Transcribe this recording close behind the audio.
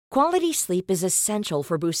Quality sleep is essential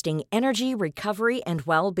for boosting energy, recovery, and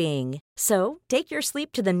well-being. So, take your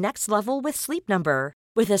sleep to the next level with Sleep Number.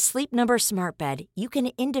 With a Sleep Number smart bed, you can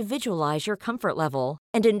individualize your comfort level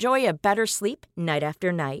and enjoy a better sleep night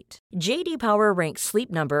after night. J.D. Power ranks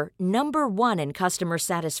Sleep Number number one in customer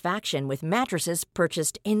satisfaction with mattresses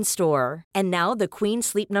purchased in-store. And now the Queen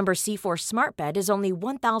Sleep Number C4 smart bed is only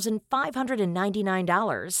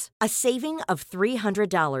 $1,599, a saving of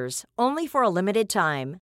 $300, only for a limited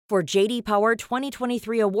time. For JD Power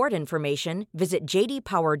 2023 award information, visit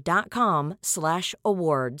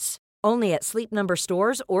jdpower.com/awards. Only at Sleep Number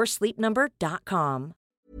stores or sleepnumber.com.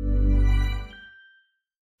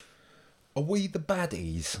 Are we the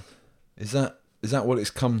baddies? Is that what it's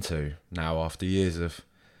come to now after years of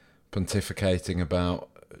pontificating about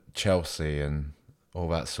Chelsea and all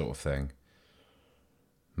that sort of thing?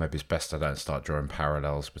 Maybe it's best I don't start drawing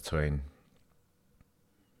parallels between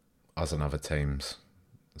us and other teams.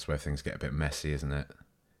 That's where things get a bit messy, isn't it?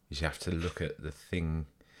 You have to look at the thing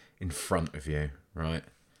in front of you, right?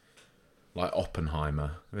 Like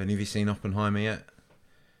Oppenheimer. Have any of you seen Oppenheimer yet?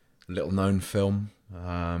 Little known film.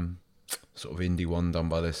 Sort of indie one done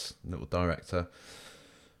by this little director.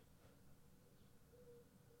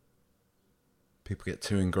 People get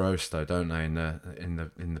too engrossed though, don't they, in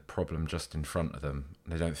the problem just in front of them.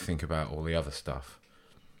 They don't think about all the other stuff.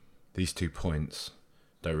 These 2 points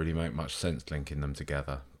don't really make much sense linking them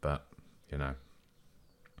together, but, you know,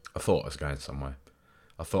 I thought I was going somewhere.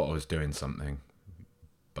 I thought I was doing something,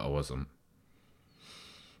 but I wasn't.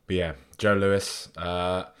 But yeah, Joe Lewis,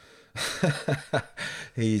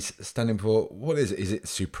 he's standing for, what is it? Is it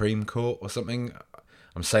Supreme Court or something?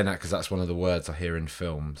 I'm saying that because that's one of the words I hear in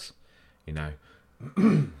films, you know.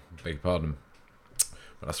 Beg your pardon.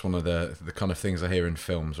 But that's one of the kind of things I hear in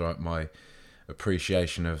films, right? My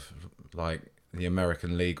appreciation of, like, the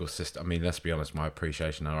American legal system. I mean, let's be honest, my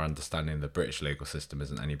appreciation or understanding of the British legal system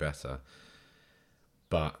isn't any better.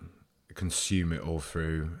 But consume it all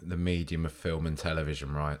through the medium of film and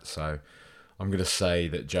television, right? So I'm going to say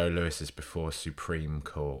that Joe Lewis is before Supreme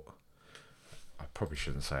Court. I probably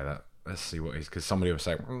shouldn't say that. Let's see what he's... Because somebody will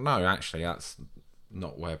say, well, no, actually, that's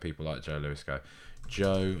not where people like Joe Lewis go.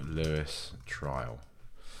 Joe Lewis trial.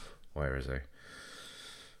 Where is he?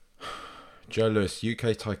 Joe Lewis,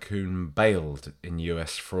 UK tycoon bailed in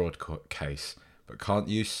US fraud case, but can't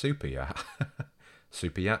use super yacht.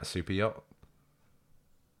 Super yacht? Super yacht?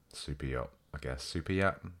 Super yacht, I guess. Super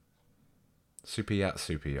yacht? Super yacht,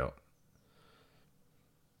 super yacht.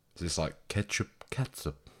 Is this like ketchup?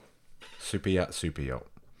 Super yacht, super yacht.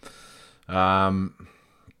 The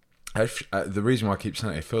reason why I keep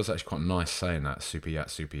saying it feels actually quite nice saying that. Super yacht,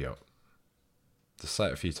 super yacht. Just say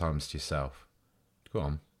it a few times to yourself. Go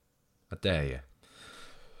on. I dare you.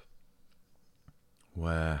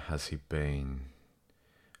 Where has he been?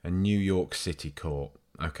 A New York City court.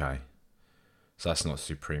 Okay. So that's not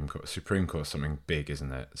Supreme Court. Supreme Court is something big,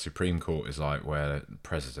 isn't it? Supreme Court is like where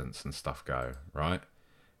presidents and stuff go, right?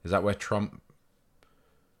 Is that where Trump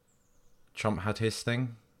had his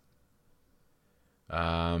thing?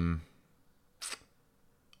 I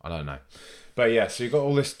don't know. But yeah, so you've got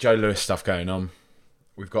all this Joe Lewis stuff going on.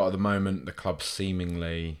 We've got at the moment the club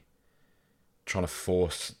seemingly trying to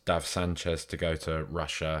force Dav Sanchez to go to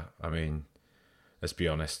Russia. I mean, let's be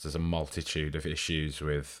honest, there's a multitude of issues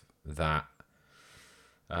with that.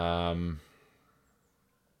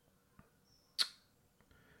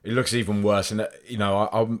 It looks even worse, and you know,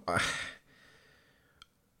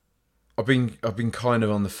 I've been kind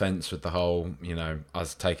of on the fence with the whole, you know,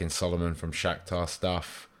 us taking Solomon from Shakhtar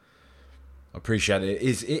stuff. I appreciate it.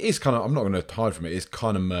 It is kind of, I'm not going to hide from it. It's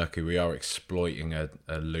kind of murky. We are exploiting a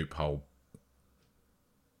loophole,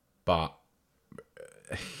 but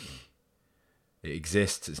it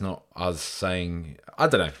exists. It's not us saying, I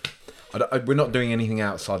don't know. We're not doing anything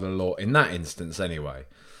outside of the law in that instance anyway.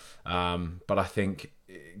 But I think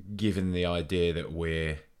given the idea that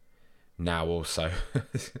we're now also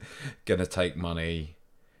going to take money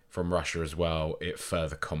from Russia as well, it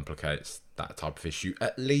further complicates that type of issue.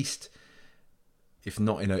 At least, if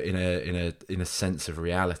not in a sense of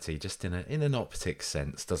reality, just in an optic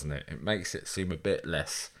sense, doesn't it? It makes it seem a bit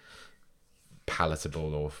less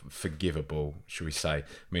palatable or forgivable, should we say? I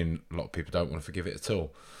mean, a lot of people don't want to forgive it at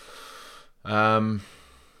all. But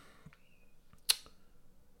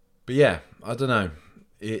yeah, I don't know.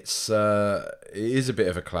 It is a bit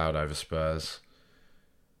of a cloud over Spurs.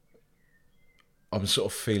 I'm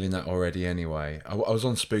sort of feeling that already anyway. I was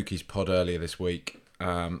on Spooky's pod earlier this week.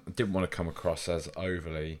 I didn't want to come across as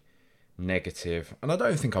overly negative. And I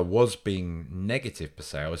don't think I was being negative per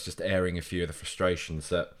se. I was just airing a few of the frustrations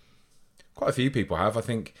that Quite a few people have. I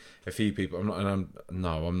think a few people.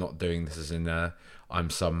 I'm not doing this as in I'm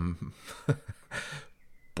some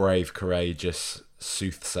brave, courageous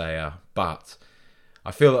soothsayer, but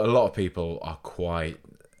I feel that a lot of people are quite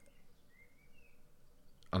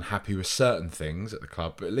unhappy with certain things at the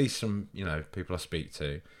club. But at least some, people I speak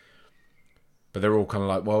to. But they're all kind of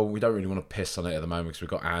like, well, we don't really want to piss on it at the moment because we've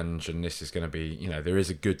got Ange, and this is going to be, there is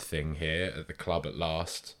a good thing here at the club at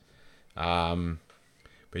last. But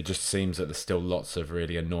it just seems that there's still lots of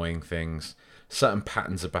really annoying things, certain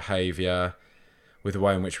patterns of behaviour with the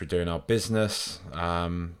way in which we're doing our business.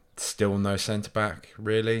 Still no centre back,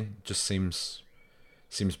 really. Just seems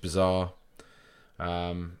bizarre.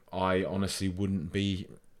 I honestly wouldn't be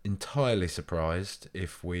entirely surprised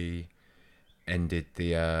if we ended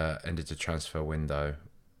the transfer window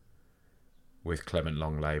with Clement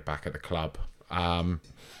Longley back at the club.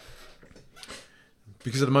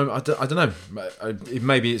 Because at the moment, I don't know.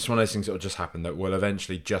 Maybe it's one of those things that will just happen, that we'll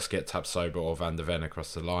eventually just get Tapsoba or Van der Ven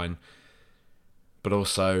across the line. But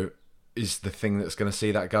also, is the thing that's going to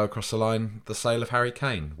see that go across the line the sale of Harry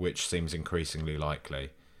Kane, which seems increasingly likely?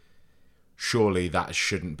 Surely that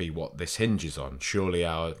shouldn't be what this hinges on. Surely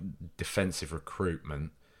our defensive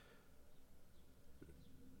recruitment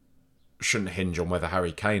shouldn't hinge on whether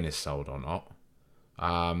Harry Kane is sold or not.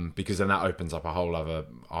 Because then that opens up a whole other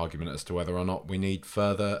argument as to whether or not we need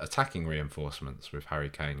further attacking reinforcements with Harry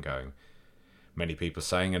Kane going. Many people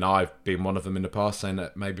saying, and I've been one of them in the past, saying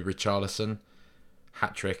that maybe Richarlison,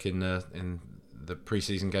 hat-trick in the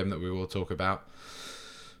pre-season game that we will talk about,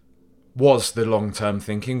 was the long-term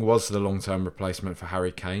thinking, was the long-term replacement for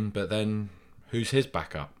Harry Kane, but then who's his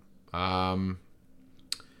backup? Don't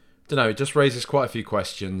know, it just raises quite a few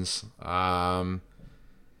questions. And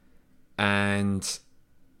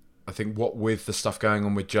I think what with the stuff going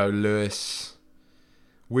on with Joe Lewis,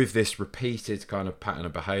 with this repeated kind of pattern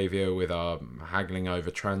of behaviour, with our haggling over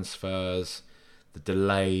transfers, the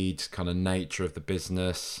delayed kind of nature of the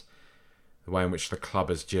business, the way in which the club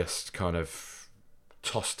has just kind of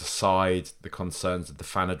tossed aside the concerns of the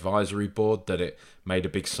fan advisory board that it made a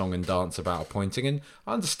big song and dance about appointing. And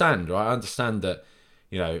I understand, right? I understand that,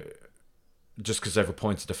 just because they've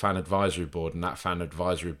appointed a fan advisory board and that fan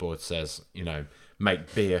advisory board says,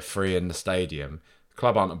 make beer free in the stadium, the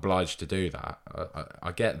club aren't obliged to do that.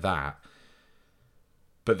 I get that.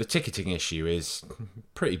 But the ticketing issue is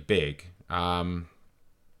pretty big. And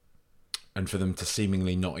for them to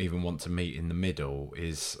seemingly not even want to meet in the middle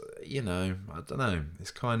is, I don't know.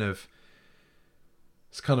 It's kind of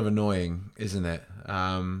annoying, isn't it?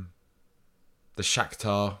 The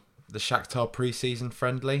Shakhtar pre-season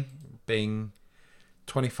friendly being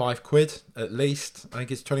 25 quid at least. I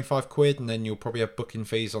think it's 25 quid, and then you'll probably have booking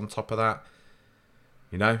fees on top of that.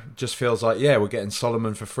 Just feels like, we're getting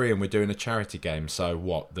Solomon for free and we're doing a charity game. So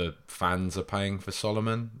what, the fans are paying for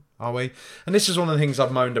Solomon, are we? And this is one of the things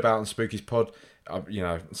I've moaned about on Spooky's pod.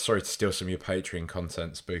 Sorry to steal some of your Patreon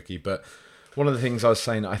content, Spooky, but one of the things I was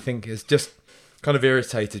saying I think has just kind of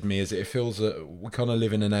irritated me is it feels that we kind of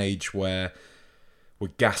live in an age where we're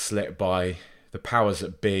gaslit by the powers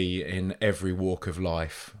that be in every walk of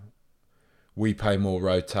life. We pay more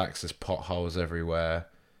road tax, there's potholes everywhere.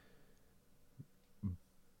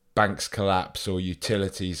 Banks collapse or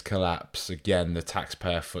utilities collapse, again, the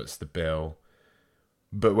taxpayer foots the bill.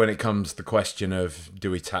 But when it comes to the question of,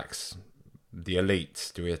 do we tax the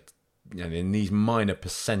elites? Do we, in these minor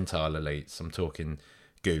percentile elites, I'm talking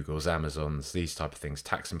Googles, Amazons, these type of things,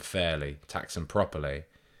 tax them fairly, tax them properly.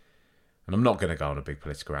 And I'm not going to go on a big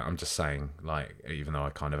political rant. I'm just saying, even though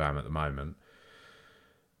I kind of am at the moment,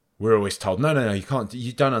 we're always told, no, you can't,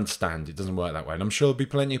 you don't understand. It doesn't work that way. And I'm sure there'll be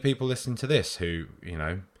plenty of people listening to this who,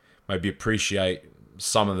 maybe appreciate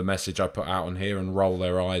some of the message I put out on here and roll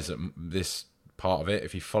their eyes at this part of it.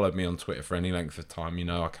 If you followed me on Twitter for any length of time,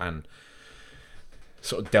 I can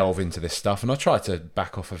sort of delve into this stuff. And I try to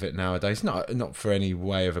back off of it nowadays. Not for any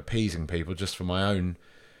way of appeasing people, just for my own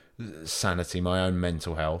sanity, my own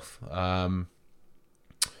mental health. But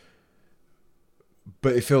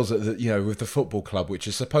it feels that, with the football club, which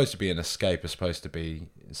is supposed to be an escape, is supposed to be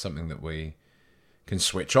something that we can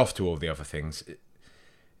switch off to all the other things,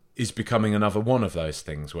 is becoming another one of those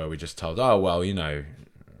things where we're just told, oh, well,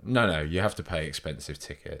 no, you have to pay expensive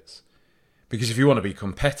tickets. Because if you want to be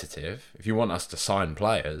competitive, if you want us to sign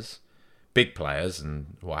players, big players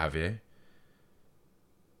and what have you,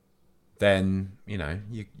 then,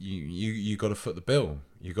 you got to foot the bill.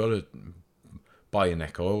 You got to buy your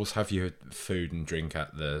neck oils, have your food and drink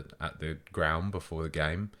at the ground before the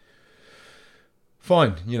game.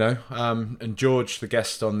 Fine, And George, the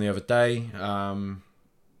guest on the other day,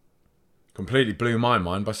 completely blew my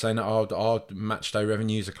mind by saying that our match day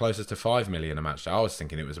revenues are closer to 5 million a match day. I was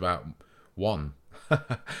thinking it was about 1.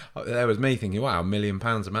 There was me thinking, wow, £1 million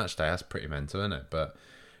a match day, that's pretty mental, isn't it? But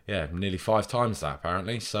yeah, nearly 5 times that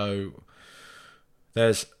apparently. So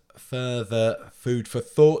there's further food for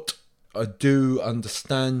thought. I do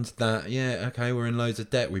understand that, yeah, okay, we're in loads of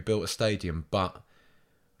debt. We built a stadium, but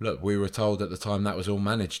look, we were told at the time that was all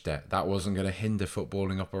managed debt. That wasn't going to hinder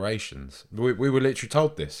footballing operations. We were literally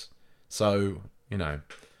told this. So, you know,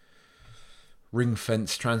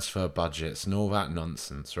 ring-fence transfer budgets and all that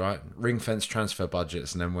nonsense, right? Ring-fence transfer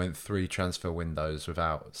budgets and then went 3 transfer windows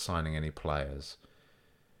without signing any players.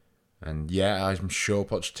 And yeah, I'm sure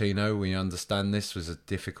Pochettino, we understand this, was a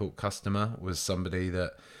difficult customer, was somebody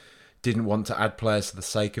that didn't want to add players for the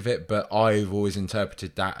sake of it, but I've always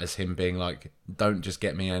interpreted that as him being like, don't just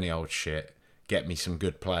get me any old shit, get me some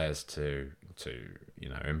good players to you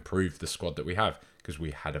know, improve the squad that we have, because we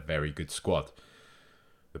had a very good squad.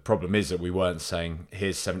 The problem is that we weren't saying,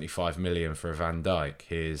 here's 75 million for a Van Dijk,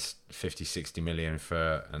 here's 50, 60 million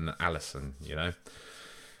for an Alisson, you know,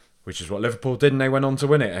 which is what Liverpool did, and they went on to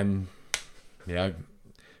win it. And, you know,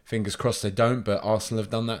 fingers crossed they don't, but Arsenal have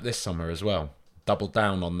done that this summer as well. Doubled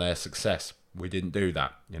down on their success. We didn't do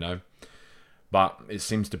that, you know. But it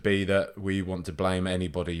seems to be that we want to blame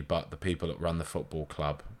anybody but the people that run the football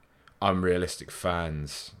club. Unrealistic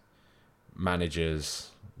fans, managers,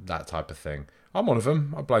 that type of thing. I'm one of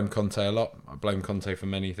them. I blame Conte a lot. I blame Conte for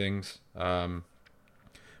many things. But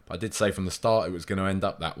I did say from the start it was going to end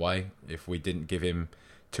up that way if we didn't give him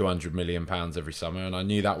 £200 million every summer, and I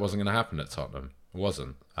knew that wasn't going to happen at Tottenham. It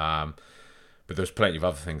wasn't. But there's plenty of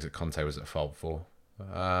other things that Conte was at fault for.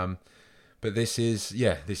 But this is,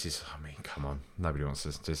 I mean, come on. Nobody wants to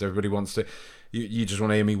listen to this. Everybody wants to... You just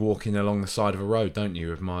want to hear me walking along the side of a road, don't you,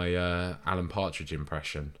 with my Alan Partridge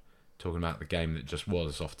impression, talking about the game that just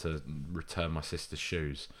was, off to return my sister's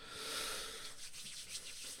shoes.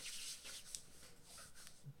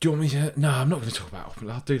 Do you want me to... No, I'm not going to talk about...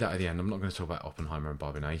 I'll do that at the end. I'm not going to talk about Oppenheimer and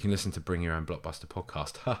Barbie now. You can listen to Bring Your Own Blockbuster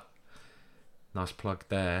podcast. Ha! Nice plug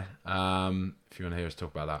there. If you want to hear us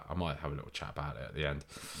talk about that, I might have a little chat about it at the end.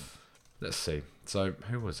 Let's see. So,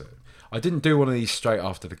 who was it? I didn't do one of these straight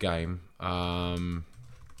after the game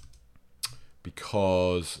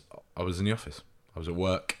because I was in the office. I was at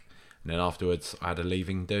work. And then afterwards, I had a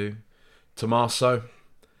leaving do. Tommaso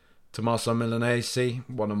Milanese,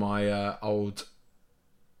 one of my old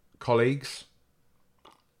colleagues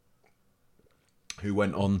who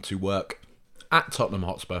went on to work at Tottenham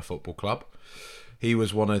Hotspur Football Club. He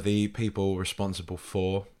was one of the people responsible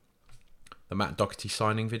for the Matt Doherty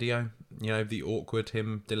signing video. You know, the awkward,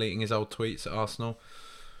 him deleting his old tweets at Arsenal.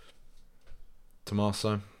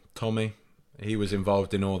 Tommy, he was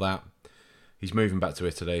involved in all that. He's moving back to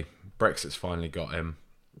Italy. Brexit's finally got him.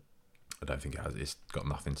 I don't think it has. It's got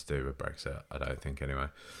nothing to do with Brexit. I don't think, anyway.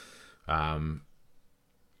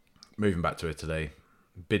 Moving back to Italy.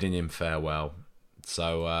 Bidding him farewell.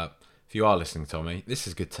 So, if you are listening, Tommy, this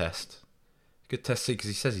is a good test. Good test, see, because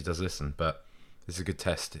he says he does listen, but this is a good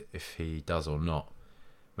test if he does or not.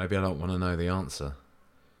 Maybe I don't want to know the answer.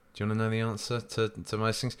 Do you want to know the answer to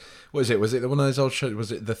most things? What is it? Was it one of those old shows? Was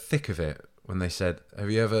it The Thick of It? When they said, have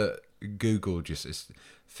you ever Googled just it's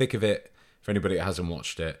Thick of It? For anybody that hasn't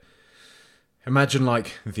watched it, imagine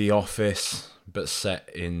like The Office, but set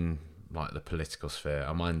in like the political sphere.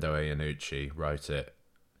 Armando Iannucci wrote it.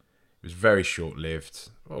 It was very short-lived.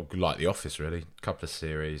 Well, like The Office, really. A couple of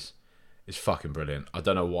series. It's fucking brilliant. I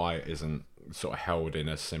don't know why it isn't sort of held in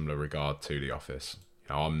a similar regard to The Office.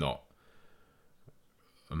 You know, I'm not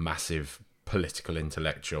a massive political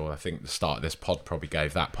intellectual. I think the start of this pod probably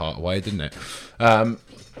gave that part away, didn't it? I'm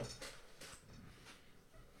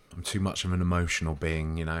too much of an emotional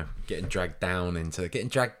being, you know, getting dragged down into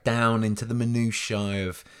the minutiae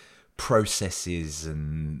of processes,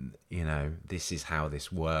 and, you know, this is how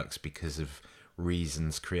this works because of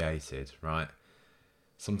reasons created, right?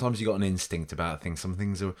 Sometimes you got an instinct about things. Some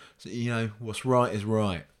things are, you know, what's right is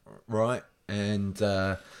right? And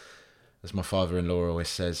as my father-in-law always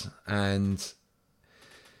says, and,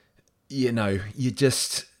 you know, you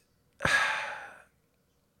just...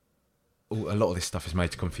 a lot of this stuff is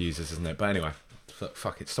made to confuse us, isn't it? But anyway,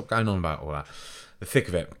 fuck it. Stop going on about all that. The Thick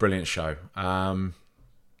of It, brilliant show. And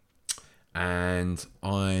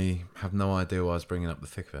I have no idea why I was bringing up The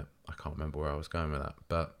Thick of It. I can't remember where I was going with that,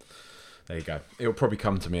 but... There you go. It'll probably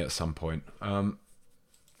come to me at some point.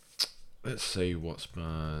 Let's see what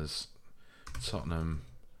Spurs, Tottenham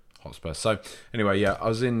Hotspur. So anyway, yeah, I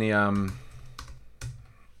was in the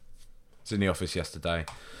office yesterday,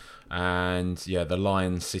 and yeah, the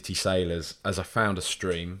Lions City Sailors, as I found a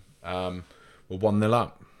stream, were 1-0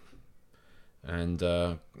 up. and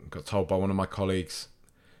got told by one of my colleagues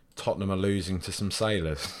Tottenham are losing to some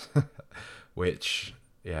sailors, which,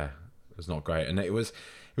 yeah, was not great. And it was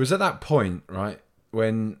at that point, right,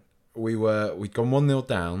 when we'd gone 1-0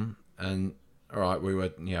 down, and all right, we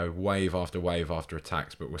were, wave after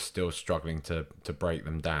attacks, but we're still struggling to break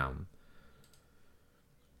them down.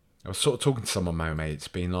 I was sort of talking to some of my mates,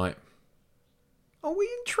 being like, are we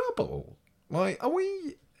in trouble? Like, are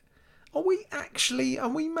we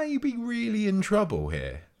maybe really in trouble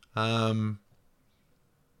here? And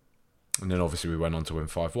then obviously we went on to win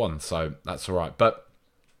 5-1, so that's all right. But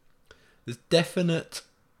there's definite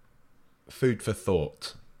food for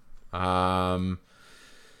thought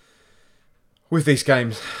with these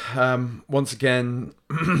games. Once again,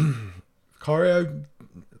 Cario,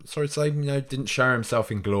 sorry to say, didn't show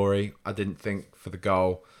himself in glory. I didn't think for the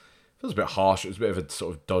goal. It was a bit harsh. It was a bit of a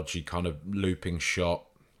sort of dodgy kind of looping shot.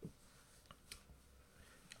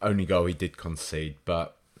 Only goal he did concede,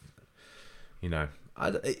 but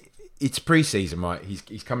it's pre-season, right?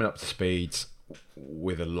 He's coming up to speeds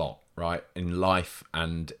with a lot, right, in life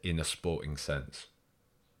and in a sporting sense.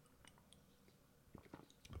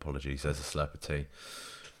 Apologies, there's a slurp of tea.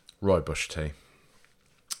 Rooibos tea.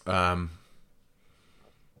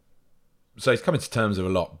 So he's coming to terms with a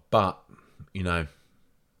lot, but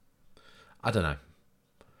I don't know.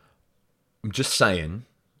 I'm just saying,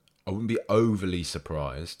 I wouldn't be overly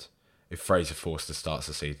surprised if Fraser Forster starts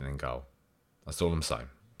the season in goal. That's all I'm saying.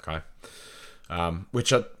 Okay,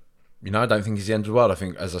 which I don't think is the end of the world. I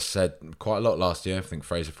think, as I said quite a lot last year, I think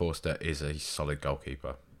Fraser Forster is a solid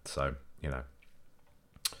goalkeeper. So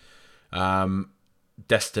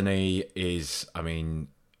Destiny is. I mean,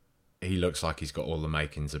 he looks like he's got all the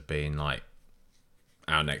makings of being like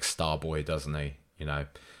our next star boy, doesn't he?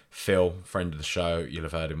 Phil, friend of the show, you'll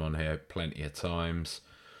have heard him on here plenty of times.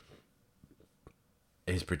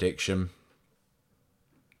 His prediction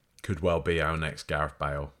could well be our next Gareth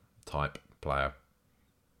Bale type player.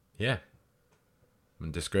 Yeah, I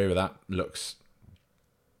wouldn't disagree with that. Looks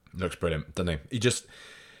brilliant, doesn't he? He just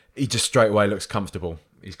straight away looks comfortable.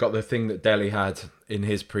 He's got the thing that Dele had in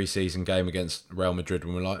his pre-season game against Real Madrid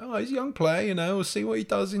when we're like, oh, he's a young player, we'll see what he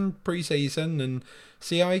does in pre-season and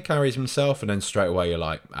see how he carries himself. And then straight away you're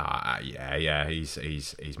like, yeah,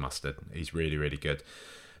 he's mustard. He's really, really good.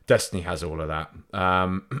 Destiny has all of that.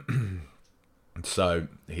 So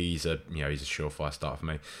he's a surefire start for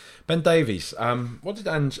me. Ben Davies. What did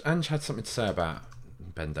Ange had something to say about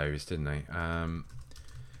Ben Davies, didn't he?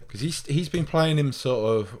 Because he's been playing him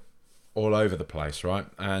sort of all over the place, right?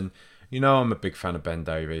 And I'm a big fan of Ben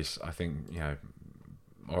Davies. I think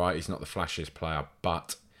all right, he's not the flashiest player,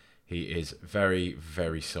 but he is very,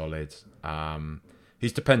 very solid.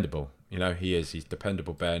 He's dependable. He is. He's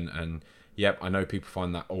dependable, Ben. And yep, I know people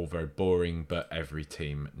find that all very boring, but every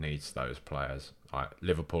team needs those players.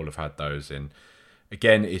 Liverpool have had those in.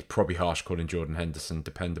 Again, it's probably harsh calling Jordan Henderson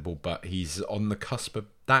dependable, but he's on the cusp of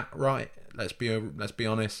that, right? Let's be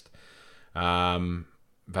honest.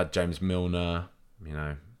 We've had James Milner,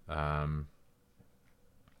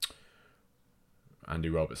 Andy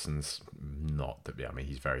Robertson's not.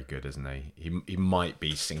 He's very good, isn't he? He might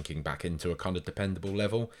be sinking back into a kind of dependable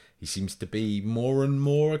level. He seems to be more and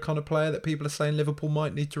more a kind of player that people are saying Liverpool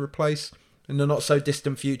might need to replace in the not so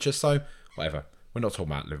distant future. So whatever. We're not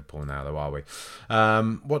talking about Liverpool now, though, are we?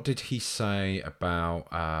 What did he say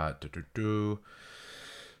about?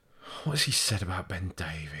 What has he said about Ben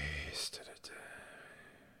Davies?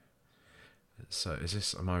 So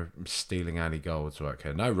am I stealing Ali Gold's work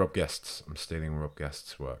here? No, Rob Guest's. I'm stealing Rob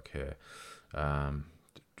Guest's work here. I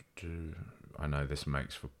know this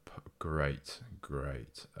makes for great.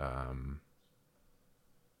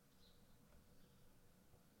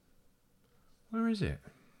 Where is it?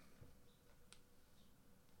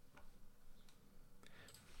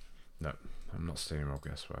 No, I'm not stealing Rob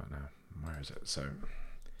Guest's work now. Where is it? So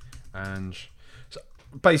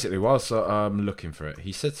basically, whilst I'm looking for it,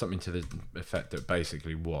 he said something to the effect that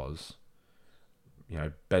basically was,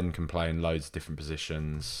 Ben can play in loads of different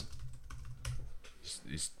positions.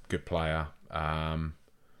 He's a good player.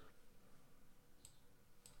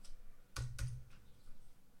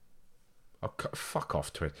 Fuck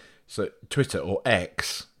off, Twitter. So Twitter, or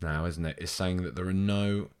X now, isn't it, is saying that there are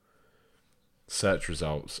no search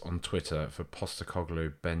results on Twitter for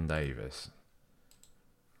Postecoglou Ben Davies.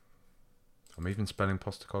 I'm even spelling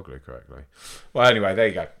Postecoglou correctly. Well, anyway, there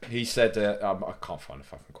you go. He said, I can't find the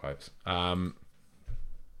fucking quotes.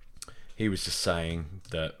 He was just saying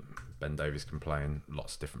that Ben Davies can play in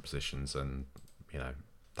lots of different positions, and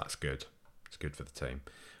that's good. It's good for the team,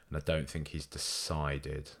 and I don't think he's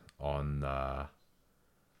decided on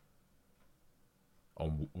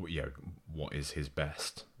what is his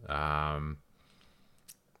best. I'm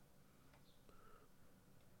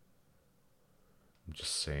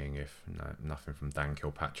just seeing if nothing from Dan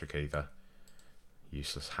Kilpatrick either.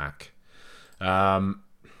 Useless hack.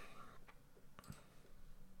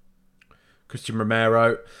 Christian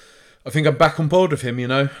Romero. I think I'm back on board with him,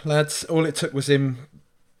 lads. All it took was him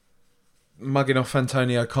mugging off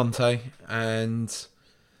Antonio Conte and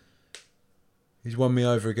he's won me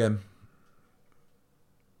over again.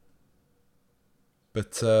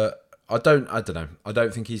 But I don't know. I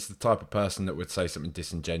don't think he's the type of person that would say something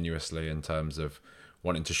disingenuously in terms of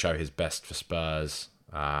wanting to show his best for Spurs.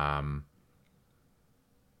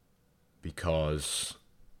 Because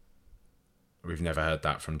we've never heard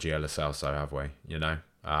that from Gio Lo Celso, have we?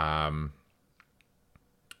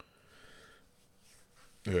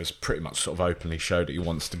 Who has pretty much sort of openly showed that he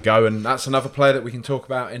wants to go, and that's another player that we can talk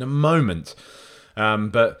about in a moment.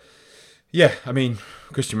 But yeah, I mean,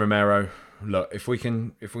 Christian Romero. Look, if we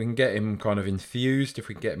can get him kind of enthused, if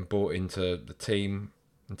we can get him brought into the team,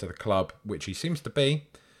 into the club, which he seems to be,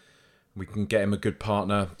 we can get him a good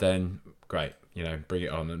partner, then great, bring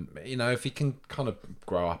it on. And, if he can kind of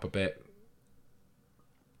grow up a bit,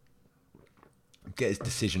 get his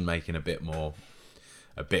decision making a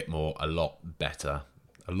lot better,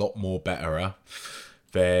 a lot more betterer,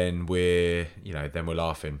 then we're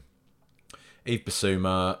laughing. Yves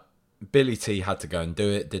Bissouma, Billy T had to go and do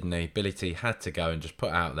it, didn't he? Billy T had to go and just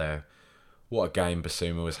put out there what a game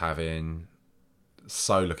Bissouma was having.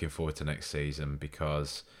 So looking forward to next season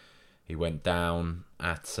because he went down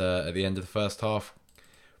at the end of the first half,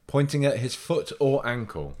 pointing at his foot or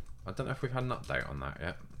ankle. I don't know if we've had an update on that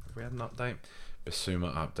yet. Have we had an update?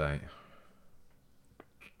 Bissouma update.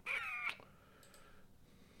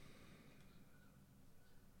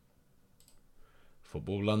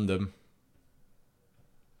 Football London.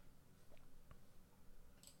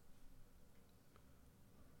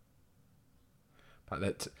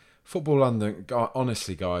 That Football London,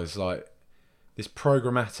 honestly, guys, like this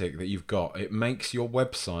programmatic that you've got, it makes your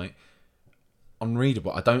website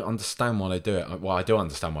unreadable. I don't understand why they do it. Well, I do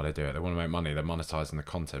understand why they do it. They want to make money. They're monetizing the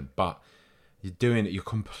content, but you're doing it. You're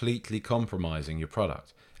completely compromising your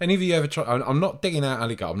product. Any of you ever try? I'm not digging out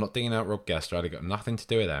Ali Gut. I'm not digging out Rob Guest or Ali Gut. Nothing to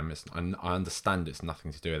do with them. I understand it's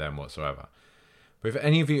nothing to do with them whatsoever. But if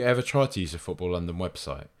any of you ever tried to use a Football London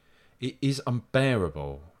website, it is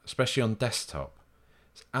unbearable, especially on desktop.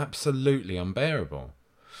 It's absolutely unbearable.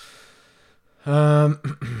 Okay.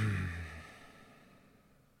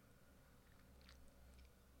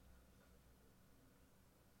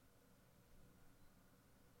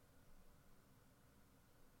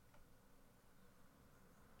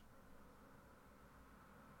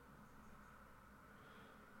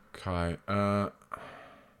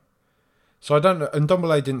 So I don't know. And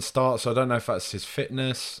Ndombele didn't start, so I don't know if that's his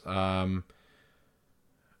fitness. And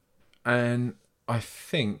I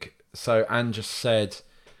think so. Anne just said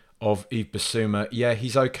of Yves Bissouma, yeah,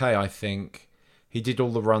 he's okay. I think he did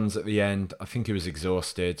all the runs at the end. I think he was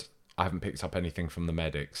exhausted. I haven't picked up anything from the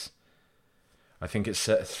medics. I think it's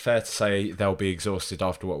fair to say they'll be exhausted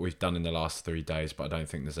after what we've done in the last 3 days, but I don't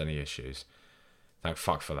think there's any issues. Thank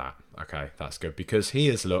fuck for that. Okay, that's good because he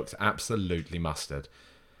has looked absolutely mustard.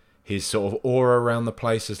 His sort of aura around the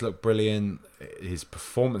place has looked brilliant. His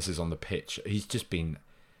performances on the pitch, he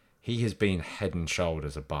has been head and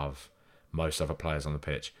shoulders above most other players on the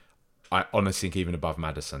pitch. I honestly think even above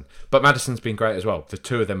Maddison. But Maddison's been great as well. The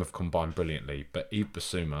two of them have combined brilliantly. But Yves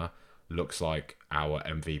Bissouma looks like our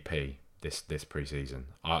MVP this pre-season.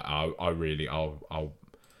 I'll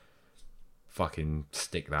fucking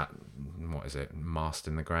stick that, what is it, mast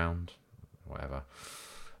in the ground? Whatever.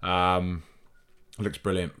 Looks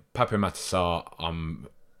brilliant. Pape Matar,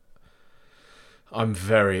 I'm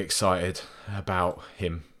very excited about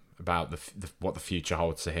him, about what the future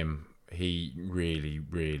holds to him. He really,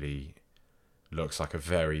 really looks like a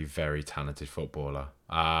very, very talented footballer.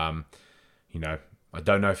 I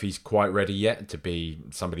don't know if he's quite ready yet to be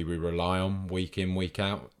somebody we rely on week in, week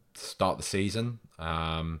out to start the season.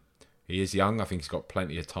 He is young. I think he's got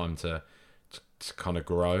plenty of time to kind of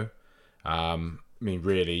grow.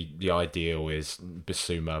 Really, the ideal is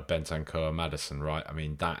Bissouma, Bentancur, Maddison, right? I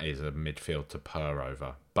mean, that is a midfield to purr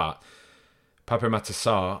over. But Pape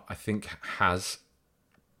Matar, I think, has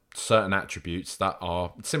certain attributes that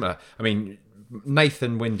are similar. I mean,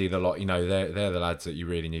 Nathan, Windy, the lot, they're the lads that you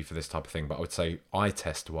really need for this type of thing. But I would say eye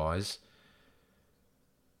test wise,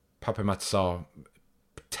 Pape Matar,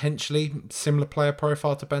 potentially similar player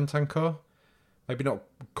profile to Bentancur. Maybe not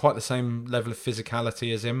quite the same level of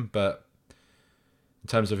physicality as him, but in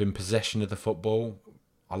terms of in possession of the football,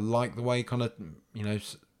 I like the way he kind of,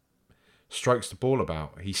 strokes the ball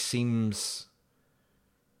about. He seems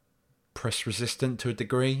press resistant to a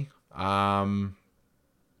degree. I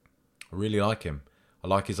really like him. I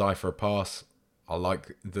like his eye for a pass. I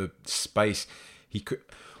like the space.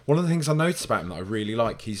 One of the things I noticed about him that I really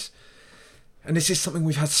like, and this is something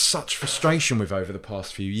we've had such frustration with over the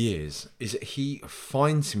past few years, is that he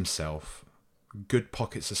finds himself good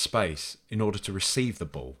pockets of space in order to receive the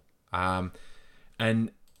ball.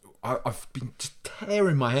 And I've been just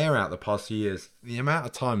tearing my hair out the past few years. The amount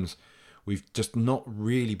of times we've just not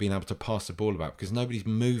really been able to pass the ball about because nobody's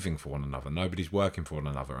moving for one another. Nobody's working for one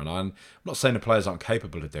another. And I'm not saying the players aren't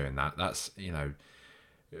capable of doing that. That's,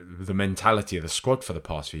 the mentality of the squad for the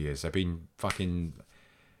past few years. They've been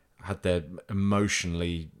had their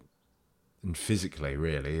emotionally and physically,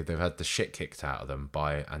 really, they've had the shit kicked out of them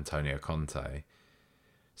by Antonio Conte.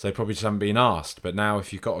 So they probably just haven't been asked. But now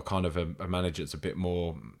if you've got a kind of a manager that's a bit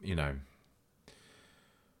more,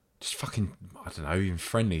 just fucking, I don't know, even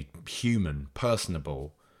friendly, human,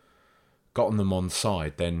 personable, gotten them on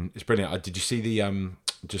side, then it's brilliant. Did you see the,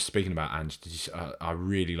 just speaking about Ange, I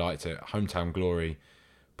really liked it. Hometown Glory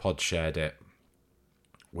pod shared it,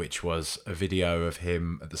 which was a video of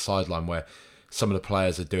him at the sideline where some of the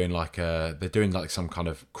players are doing some kind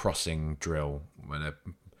of crossing drill where they're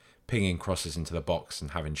pinging crosses into the box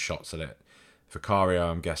and having shots at it. Vicario,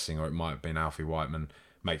 I'm guessing, or it might have been Alfie Whiteman,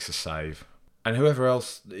 makes a save. And whoever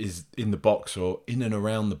else is in the box or in and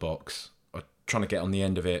around the box are trying to get on the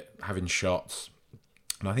end of it, having shots.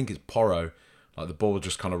 And I think it's Porro, like the ball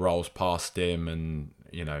just kind of rolls past him and,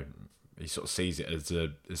 he sort of sees it as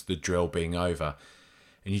the drill being over.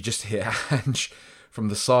 And you just hear Ange from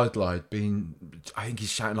the sideline I think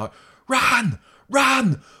he's shouting like, "Run!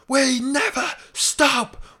 Run! We never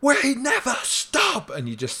stop! We never stop!" And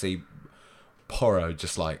you just see Porro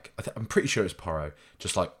just like, I'm pretty sure it's Porro,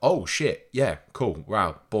 just like, "Oh shit, yeah, cool,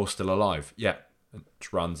 wow, ball's still alive, yeah," and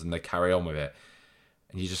just runs and they carry on with it.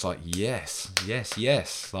 And you're just like, yes,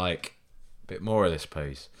 like, a bit more of this,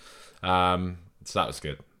 please. So that was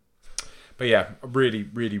good. But yeah, I really,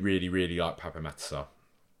 really, really, really like Pape Matar.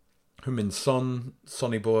 Heung-min Son,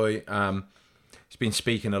 Sonny Boy, he's been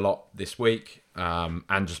speaking a lot this week,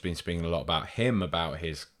 and just been speaking a lot about him, about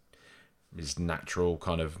his natural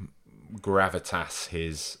kind of gravitas,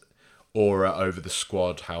 his aura over the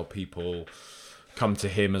squad, how people come to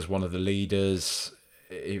him as one of the leaders.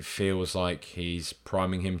 It feels like he's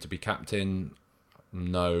priming him to be captain.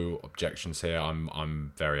 No objections here.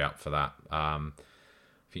 I'm very up for that. I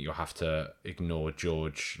think you'll have to ignore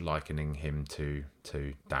George likening him to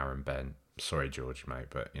Darren Bent. Sorry, George, mate,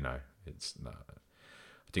 but it's no.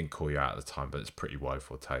 I didn't call you out at the time, but it's a pretty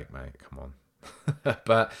woeful take, mate. Come on.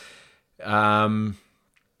 But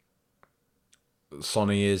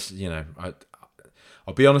Sonny is,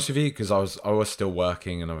 I'll be honest with you, because I was still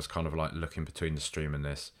working and I was kind of like looking between the stream and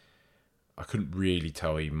this. I couldn't really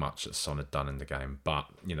tell you much that Son had done in the game, but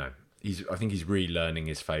I think he's relearning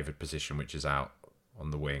his favoured position, which is out on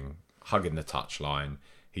the wing, hugging the touchline.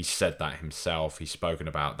 He said that himself. He's spoken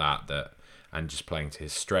about that and just playing to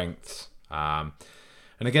his strengths. And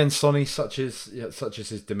again, Sonny, such as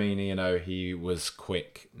his demeanour, he was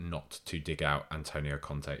quick not to dig out Antonio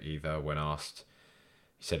Conte either when asked.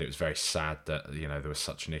 He said it was very sad that there was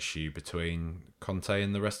such an issue between Conte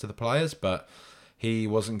and the rest of the players, but he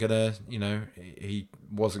wasn't gonna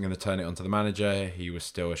turn it onto the manager. He was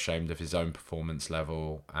still ashamed of his own performance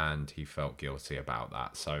level, and he felt guilty about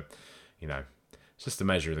that. So, it's just the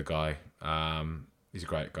measure of the guy. He's a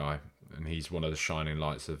great guy, and he's one of the shining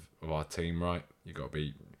lights of our team, right? You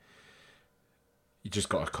just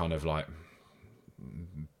got to kind of like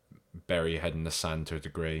bury your head in the sand to a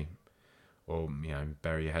degree, or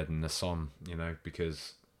bury your head in the sun,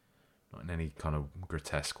 because not in any kind of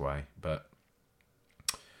grotesque way, but.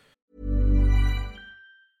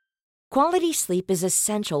 Quality sleep is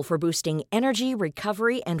essential for boosting energy,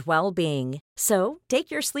 recovery, and well-being. So,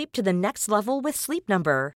 take your sleep to the next level with Sleep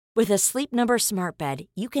Number. With a Sleep Number smart bed,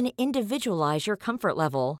 you can individualize your comfort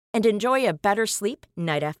level and enjoy a better sleep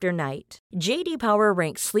night after night. J.D. Power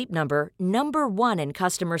ranks Sleep Number number 1 in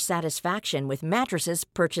customer satisfaction with mattresses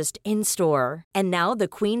purchased in-store. And now the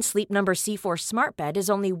Queen Sleep Number C4 smart bed is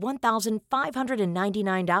only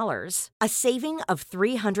 $1,599, a saving of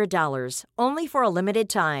 $300, only for a limited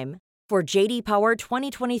time. For J.D. Power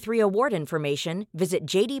 2023 award information, visit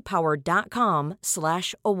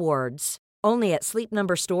jdpower.com/awards. Only at Sleep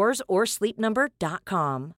Number stores or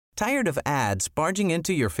sleepnumber.com. Tired of ads barging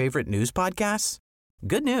into your favorite news podcasts?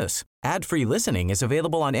 Good news. Ad-free listening is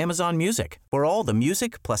available on Amazon Music for all the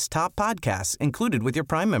music plus top podcasts included with your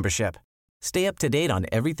Prime membership. Stay up to date on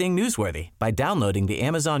everything newsworthy by downloading the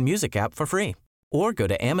Amazon Music app for free or go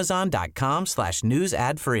to amazon.com/news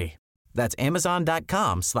ad free. That's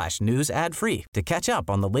amazon.com/news ad free to catch up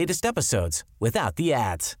on the latest episodes without the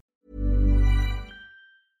ads.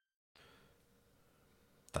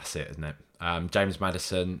 That's it, isn't it? James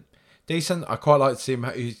Maddison, decent. I quite like to see him.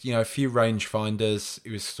 A few range finders. He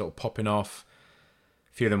was sort of popping off.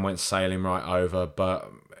 A few of them went sailing right over,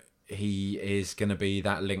 but he is going to be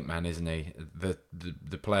that link man, isn't he?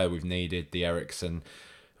 The player we've needed, the Ericsson.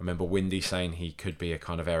 I remember Windy saying he could be a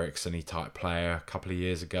kind of Ericsson-y type player a couple of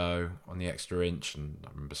years ago on the extra inch, and I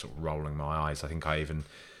remember sort of rolling my eyes. I think I even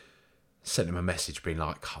sent him a message being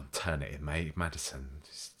like, "Can't turn it in, mate. Maddison,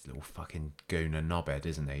 just a little fucking goon and knobhead,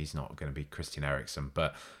 isn't he? He's not going to be Christian Eriksen."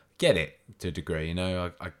 But get it to a degree,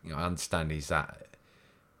 I understand he's that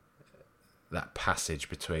passage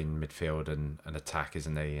between midfield and attack,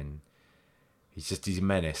 isn't he? And he's a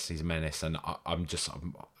menace. He's a menace, and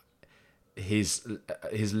his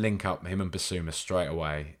link up, him and Basuma straight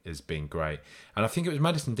away has been great. And I think it was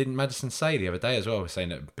Maddison. Didn't Maddison say the other day as well, saying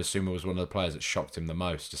that Basuma was one of the players that shocked him the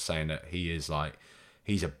most, just saying that he's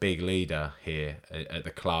a big leader here at the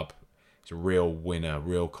club. He's a real winner,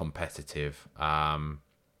 real competitive. And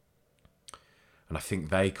I think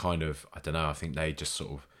they I think they just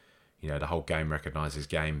sort of, the whole game recognises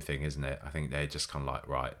game thing, isn't it? I think they're just kind of like,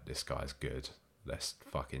 right, this guy's good.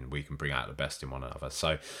 We can bring out the best in one another.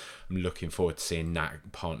 So I'm looking forward to seeing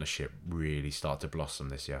that partnership really start to blossom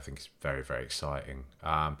this year. I think it's very, very exciting.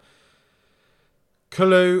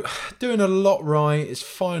 Kalu doing a lot right. His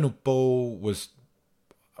final ball was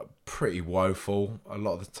pretty woeful a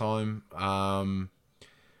lot of the time.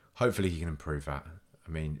 Hopefully he can improve that. I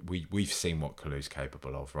mean, we've seen what Kalu's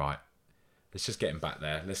capable of, right? Let's just get him back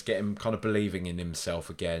there. Let's get him kind of believing in himself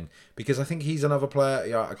again. Because I think he's another player.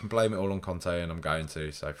 Yeah, I can blame it all on Conte, and I'm going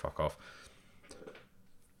to, so fuck off.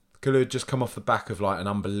 Kalu had just come off the back of like an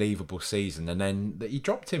unbelievable season, and then he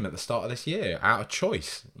dropped him at the start of this year out of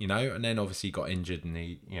choice, and then obviously he got injured and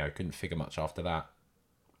he couldn't figure much after that.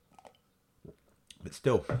 But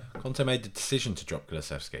still, Conte made the decision to drop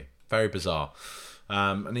Kulusevski. Very bizarre.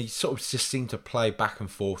 And he sort of just seemed to play back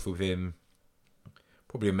and forth with him.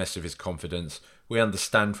 Probably a mess of his confidence. We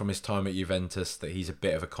understand from his time at Juventus that he's a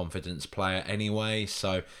bit of a confidence player anyway,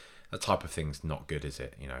 so that type of thing's not good, is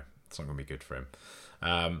it? It's not going to be good for him.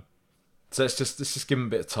 So let's just give him a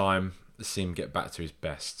bit of time. Let's see him get back to his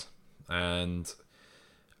best. And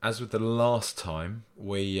as with the last time,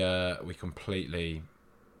 we completely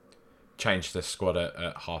changed the squad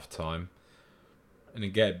at half time. And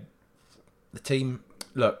again, the team,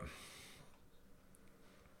 look,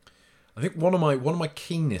 I think one of my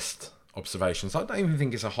keenest observations, I don't even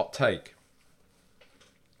think it's a hot take,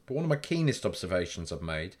 but one of my keenest observations I've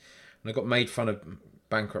made, and I got made fun of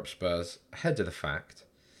bankrupt Spurs ahead of the fact,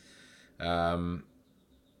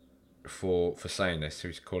 for saying this,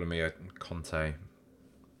 who's calling me a Conte,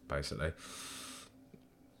 basically,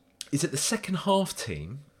 is that the second half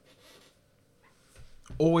team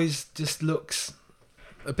always just looks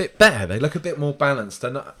a bit better. They look a bit more balanced.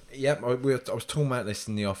 And I was talking about this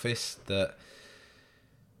in the office, that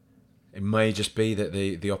it may just be that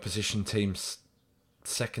the opposition team's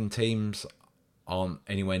second teams aren't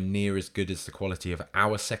anywhere near as good as the quality of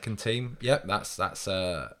our second team. Yep, that's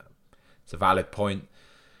a valid point.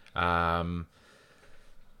 But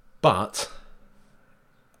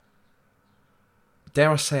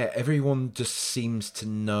dare I say it, everyone just seems to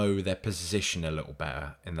know their position a little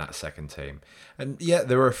better in that second team. And yeah,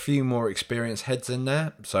 there are a few more experienced heads in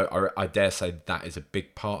there, so I dare say that is a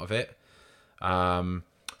big part of it. I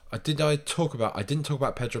didn't talk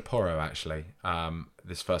about Pedro Porro, actually,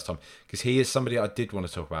 this first time, because he is somebody I did want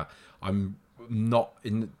to talk about. I'm not,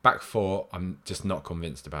 in back four, I'm just not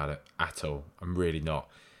convinced about it at all. I'm really not.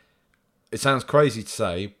 It sounds crazy to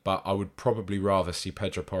say, but I would probably rather see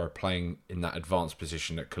Pedro Porro playing in that advanced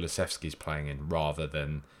position that Kulusevski's playing in, rather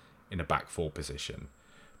than in a back four position,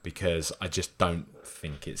 because I just don't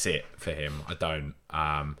think it's it for him. I don't.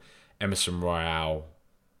 Emerson Royale,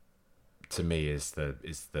 to me, is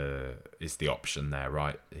the option there,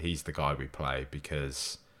 right? He's the guy we play,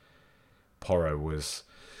 because Porro was,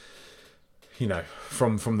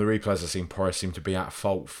 from the replays I've seen, Porro seemed to be at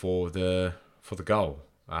fault for the goal.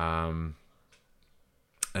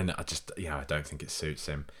 And I just, I don't think it suits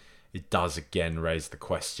him. It does again raise the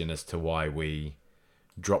question as to why we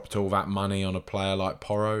dropped all that money on a player like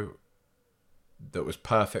Porro that was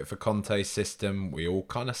perfect for Conte's system. We all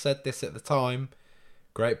kind of said this at the time.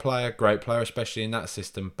 Great player, especially in that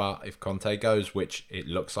system. But if Conte goes, which it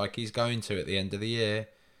looks like he's going to at the end of the year,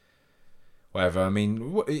 whatever. I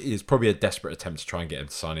mean, it's probably a desperate attempt to try and get him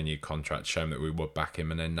to sign a new contract, show him that we would back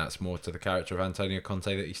him, and then that's more to the character of Antonio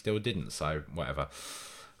Conte that he still didn't. So whatever.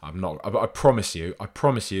 I promise you,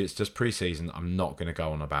 it's just pre-season. I'm not going to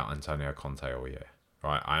go on about Antonio Conte all year.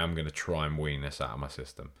 Right? I am going to try and wean this out of my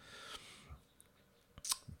system.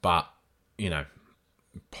 But,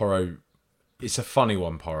 Porro, it's a funny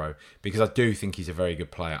one, Porro, because I do think he's a very good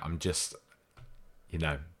player. I'm just,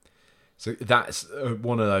 so that's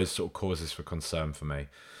one of those sort of causes for concern for me.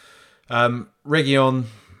 Reguilon,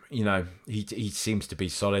 he seems to be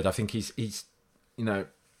solid. I think he's I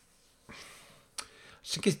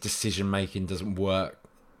think his decision making doesn't work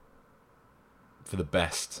for the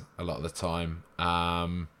best a lot of the time.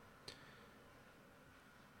 I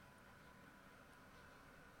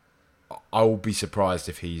will be surprised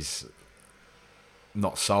if he's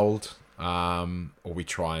not sold, or we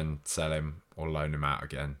try and sell him or loan him out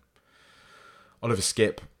again. Oliver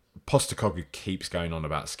Skip, Postecoglou keeps going on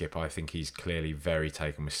about Skip. I think he's clearly very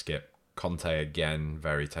taken with Skip. Conte again,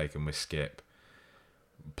 very taken with Skip.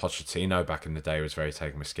 Pochettino back in the day was very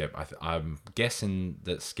taken with Skip. I'm guessing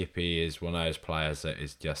that Skippy is one of those players that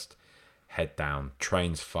is just head down,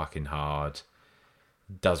 trains fucking hard,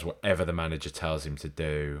 does whatever the manager tells him to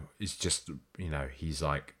do. It's just, he's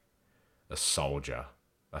like a soldier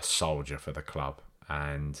for the club,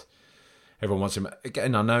 and everyone wants him.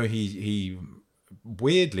 Again, I know he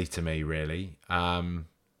weirdly to me really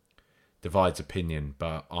divides opinion,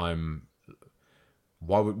 but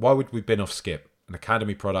why would we bin off Skip? An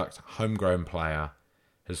academy product, homegrown player,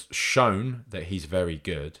 has shown that he's very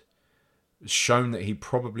good, shown that he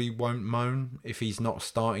probably won't moan if he's not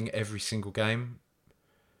starting every single game.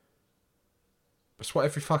 That's what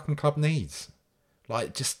every fucking club needs.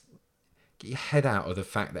 Like, just get your head out of the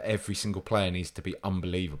fact that every single player needs to be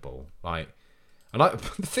unbelievable. The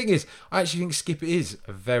thing is, I actually think Skip is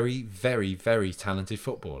a very, very, very talented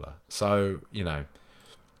footballer. So,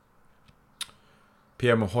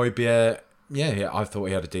 Pierre Mahoybier, yeah, I thought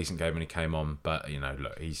he had a decent game when he came on, but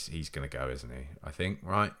look, he's going to go, isn't he? I think,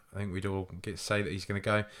 right? I think we'd all say that he's going to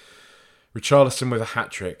go. Richarlison with a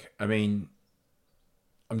hat trick. I mean,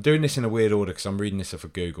 I'm doing this in a weird order because I'm reading this off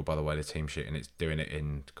of Google, by the way, the team sheet, and it's doing it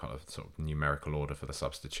in kind of sort of numerical order for the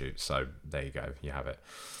substitutes. So there you go, you have it.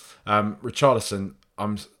 Richarlison,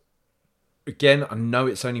 I know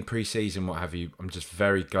it's only pre-season, what have you. I'm just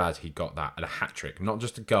very glad he got that at a hat trick, not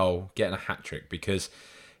just a goal, getting a hat trick, because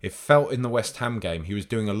it felt in the West Ham game he was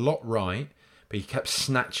doing a lot right, but he kept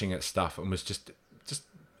snatching at stuff and was just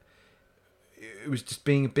it was just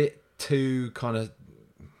being a bit too kind of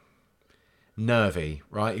nervy,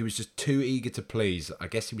 right? He was just too eager to please. I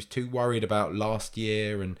guess he was too worried about last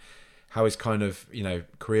year and how his kind of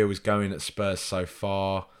career was going at Spurs so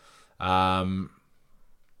far. I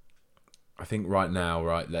think right now,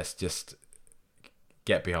 let's just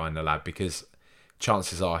get behind the lad, because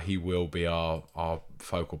chances are he will be our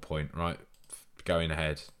focal point, right? Going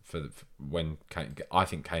ahead for when Kane. I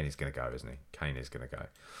think Kane is going to go, isn't he? Kane is going to go.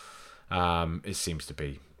 It seems to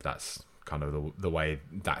be that's kind of the way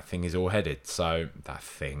that thing is all headed. So that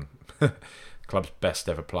thing, club's best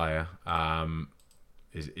ever player,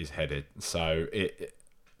 is headed. So it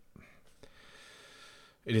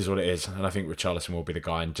is what it is, and I think Richarlison will be the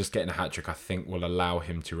guy. And just getting a hat trick, I think, will allow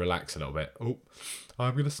him to relax a little bit. Oh,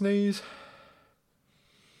 I'm going to sneeze.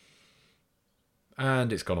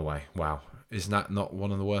 And it's gone away. Wow. Isn't that not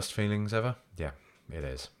one of the worst feelings ever? Yeah, it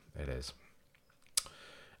is. It is.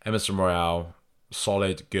 Emerson Royale,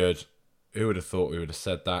 solid, good. Who would have thought we would have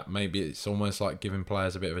said that? Maybe it's almost like giving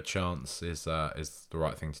players a bit of a chance is the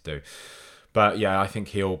right thing to do. But yeah, I think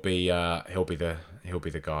he'll be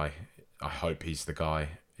the guy. I hope he's the guy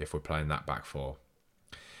if we're playing that back four.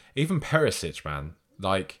 Even Perisic, man.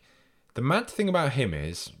 The mad thing about him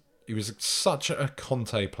is, he was such a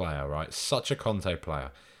Conte player, right? Such a Conte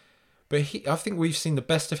player. But I think we've seen the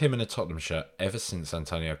best of him in a Tottenham shirt ever since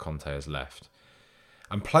Antonio Conte has left.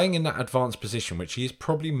 And playing in that advanced position, which he is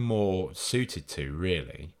probably more suited to,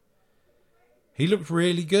 really, he looked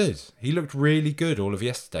really good. He looked really good all of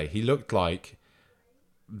yesterday. He looked like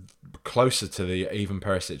closer to the even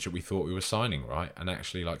Perisic that we thought we were signing, right? And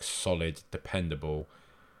actually solid, dependable,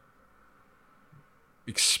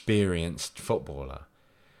 experienced footballer.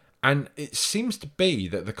 And it seems to be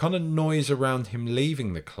that the kind of noise around him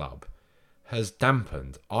leaving the club has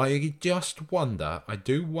dampened. I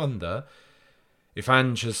do wonder if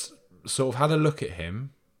Ange has sort of had a look at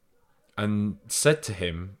him and said to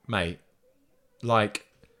him, mate,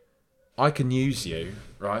 I can use you,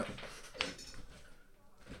 right?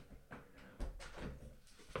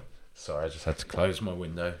 Sorry, I just had to close my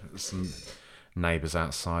window. There's some neighbours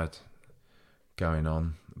outside going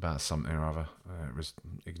on. about something or other.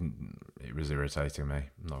 It was irritating me.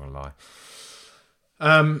 I'm not gonna lie.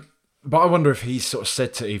 But I wonder if he's sort of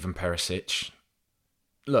said to even Perisic,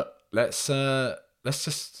 "Look, let's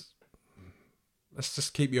just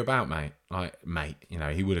keep you about, mate. Like, mate, you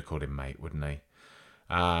know, he would have called him mate, wouldn't he?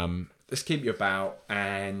 Let's keep you about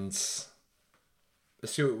and let's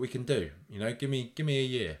see what we can do. You know, give me a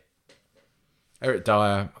year." Eric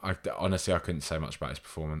Dyer, honestly, I couldn't say much about his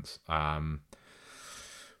performance.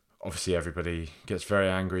 Obviously, everybody gets very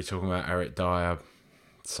angry talking about Eric Dyer.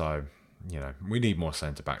 So, you know, we need more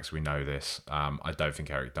centre-backs. We know this. I don't think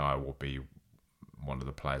Eric Dyer will be one of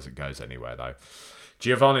the players that goes anywhere, though.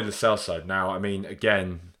 Giovanni Lo Celso. Now, I mean,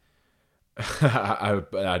 again,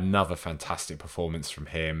 another fantastic performance from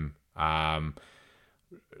him.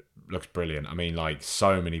 Looks brilliant. I mean, like,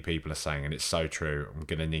 so many people are saying, and it's so true, I'm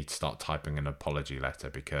going to need to start typing an apology letter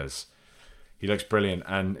because he looks brilliant.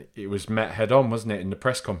 And it was met head on, wasn't it, in the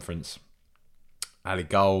press conference? Ali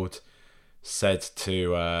Gold said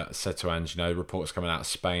to Ange, you know, reports coming out of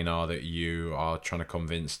Spain are that you are trying to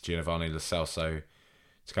convince Giovanni Lo Celso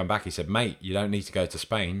to come back. He said, "Mate, you don't need to go to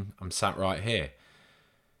Spain. I'm sat right here."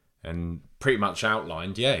 And pretty much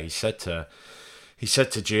outlined, yeah, he said to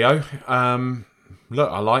Gio,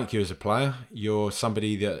 "Look, I like you as a player. You're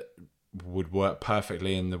somebody that would work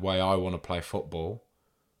perfectly in the way I want to play football.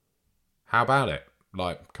 How about it?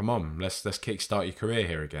 Like, come on, let's kickstart your career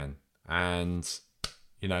here again." And,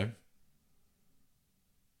 you know,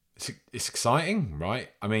 it's exciting, right?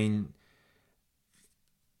 I mean,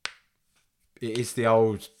 it is the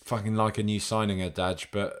old fucking like a new signing adage,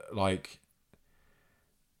 but like,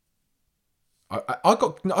 I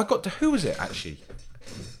got to, who was it actually?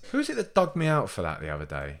 Who was it that dug me out for that the other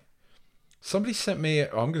day? Somebody sent me,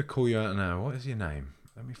 I'm going to call you out now. What is your name?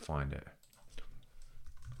 Let me find it.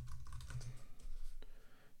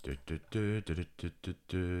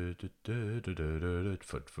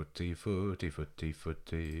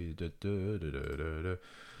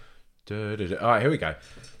 Alright, here we go.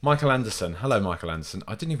 Michael Anderson. Hello, Michael Anderson.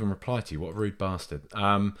 I didn't even reply to you. What a rude bastard.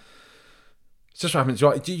 It's just what happens.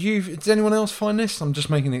 Right? Does anyone else find this? I'm just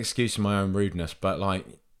making an excuse for my own rudeness, but like,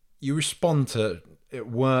 you respond to at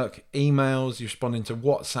work emails, you're responding to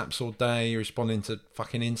WhatsApps all day, you're responding to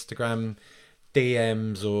fucking Instagram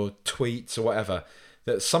DMs or tweets or whatever,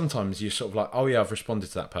 that sometimes you're sort of like, oh yeah, I've responded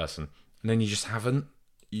to that person, and then you just haven't.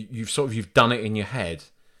 You've done it in your head.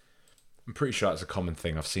 I'm pretty sure that's a common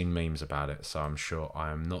thing. I've seen memes about it, so I'm sure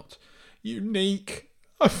I am not unique.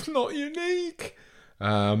 I'm not unique.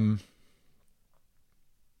 In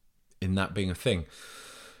that being a thing.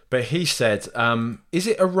 But he said, is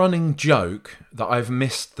it a running joke that I've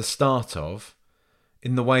missed the start of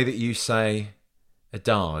in the way that you say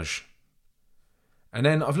adage? And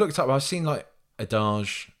then I've looked up, I've seen like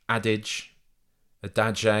adage, adage,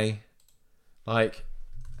 like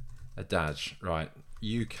adage, right?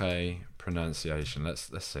 UK pronunciation. Let's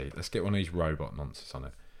see. Let's get one of these robot nonsense on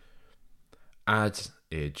it.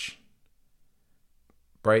 Adage.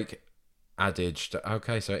 Break adage.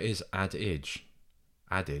 Okay, so it is adage.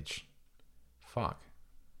 Adage. Fuck.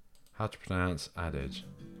 How to pronounce adage.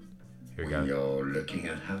 Here we go. When you're looking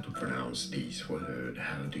at how to pronounce this word,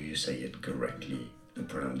 how do you say it correctly? The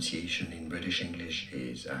pronunciation in British English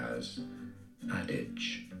is as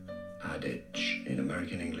adage. Adage. In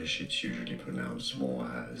American English, it's usually pronounced more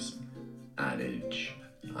as adage.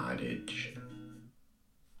 Adage.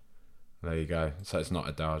 There you go. So it's not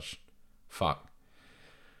adage. Fuck.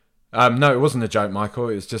 No, it wasn't a joke, Michael.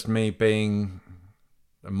 It was just me being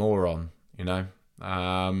a moron, you know.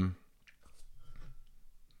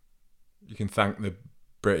 You can thank the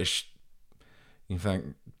British. You can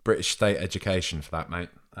thank British state education for that, mate.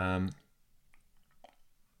 I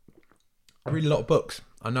read a lot of books.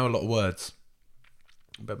 I know a lot of words,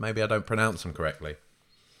 but maybe I don't pronounce them correctly.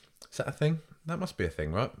 Is that a thing? That must be a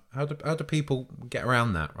thing, right? How do people get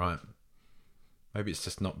around that, right? Maybe it's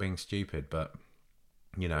just not being stupid, but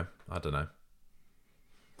you know, I don't know.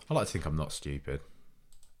 I like to think I'm not stupid.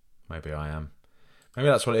 Maybe I am. Maybe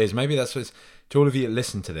that's what it is. Maybe that's what it's... To all of you that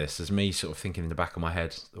listen to this, as me sort of thinking in the back of my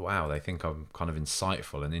head, wow, they think I'm kind of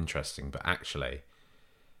insightful and interesting, but actually,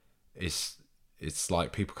 it's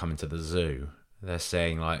like people coming to the zoo. They're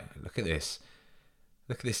saying, like, look at this.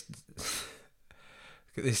 Look at this.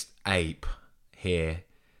 Look at this ape here,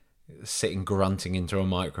 sitting grunting into a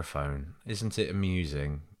microphone. Isn't it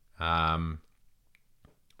amusing?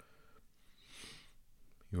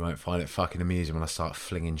 You won't find it fucking amusing when I start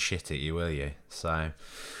flinging shit at you, will you? So,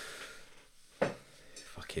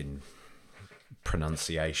 fucking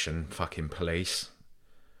pronunciation, fucking police.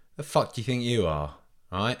 The fuck do you think you are,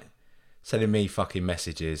 right? Sending me fucking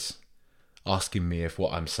messages. asking me if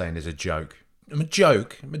what I'm saying is a joke. I'm a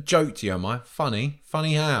joke. I'm a joke to you, am I? Funny?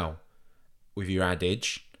 Funny how? With your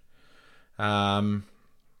adage. I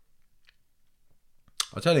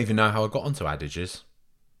don't even know how I got onto adages.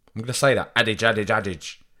 I'm going to say that. Adage, adage,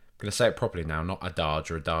 adage. I'm going to say it properly now, not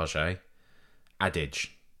adage or adage.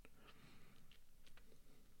 Adage.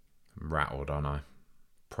 I'm rattled, aren't I?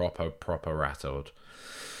 Proper rattled.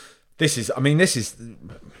 This is,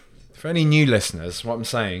 for any new listeners, what I'm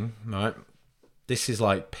saying, right? This is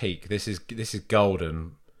like peak. This is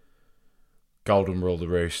golden rule the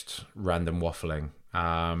roost, random waffling.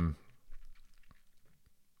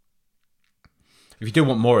 If you do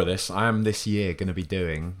want more of this, I am this year going to be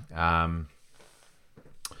doing.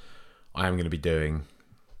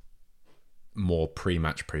 More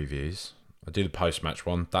pre-match previews. I do the post-match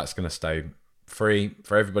one. That's going to stay free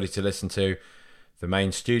for everybody to listen to. The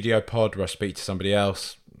main studio pod where I speak to somebody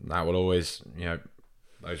else, that will always,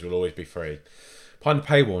 those will always be free. Behind the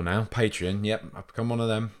paywall now, Patreon. Yep, I've become one of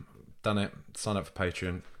them. Done it. Sign up for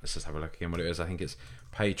Patreon. Let's just have a look again what it is. I think it's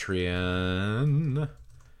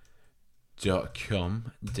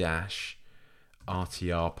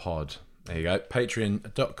patreon.com/RTR pod. There you go.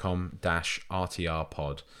 Patreon.com/RTR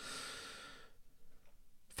pod.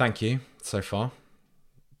 Thank you so far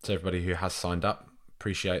to everybody who has signed up.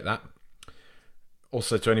 Appreciate that.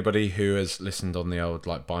 Also to anybody who has listened on the old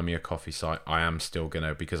Buy Me a Coffee site, I am still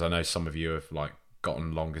gonna, because I know some of you have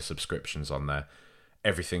gotten longer subscriptions on there.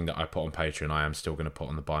 Everything that I put on Patreon, I am still gonna put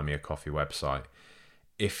on the Buy Me a Coffee website.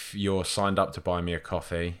 If you're signed up to Buy Me a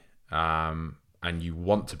Coffee and you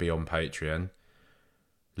want to be on Patreon,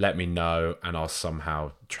 let me know and I'll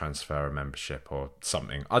somehow transfer a membership or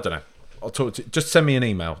something. I don't know. I'll talk to. Just send me an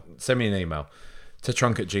email. Send me an email to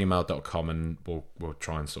trunk@gmail.com and we'll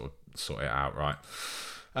try and sort it out, right?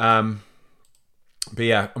 But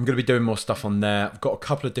yeah, I'm going to be doing more stuff on there. I've got a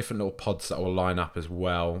couple of different little pods that will line up as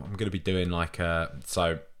well. I'm going to be doing so I'm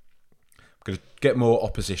going to get more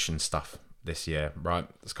opposition stuff this year, right?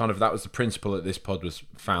 It's that was the principle that this pod was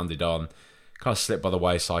founded on. Kind of slipped by the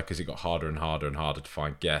wayside because it got harder and harder and harder to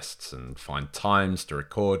find guests and find times to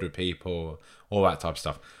record with people, all that type of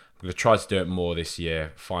stuff. I'm going to try to do it more this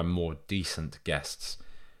year, find more decent guests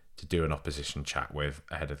to do an opposition chat with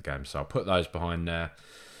ahead of the game. So I'll put those behind there.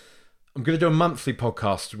 I'm going to do a monthly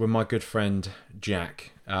podcast with my good friend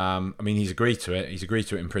Jack. He's agreed to it. He's agreed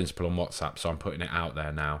to it in principle on WhatsApp, so I'm putting it out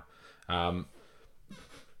there now.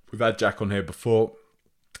 We've had Jack on here before.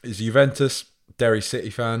 He's a Juventus, Derry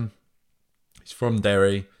City fan. He's from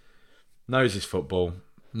Derry, knows his football,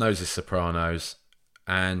 knows his Sopranos,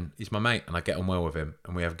 and he's my mate, and I get on well with him,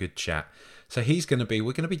 and we have a good chat. So we're going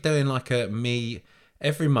to be doing me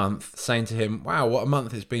every month, saying to him, wow, what a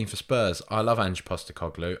month it's been for Spurs. I love Ange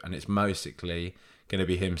Postecoglou, and it's mostly going to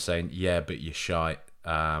be him saying, yeah, but you're shite,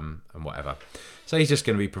 and whatever. So he's just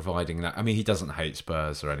going to be providing that. He doesn't hate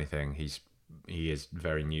Spurs or anything. He is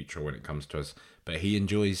very neutral when it comes to us, but he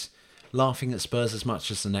enjoys laughing at Spurs as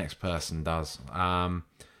much as the next person does.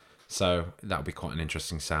 So that'll be quite an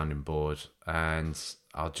interesting sounding board, and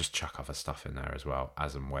I'll just chuck other stuff in there as well,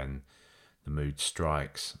 as and when the mood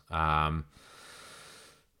strikes. I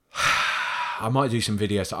might do some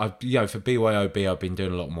videos. For BYOB, I've been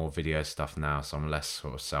doing a lot more video stuff now, so I'm less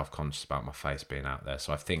sort of self-conscious about my face being out there.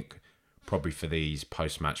 So I think probably for these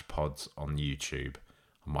post-match pods on YouTube,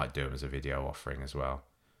 I might do them as a video offering as well.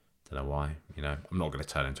 Don't know why, I'm not going to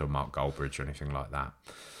turn into a Mark Goldbridge or anything like that.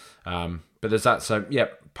 But there's that. So yeah,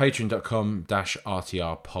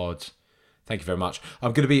 patreon.com/RTR pod. Thank you very much.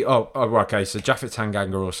 I'm going to be, okay. So Japhet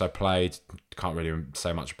Tanganga also played. Can't really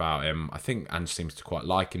say much about him. I think Ange seems to quite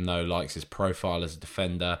like him though. Likes his profile as a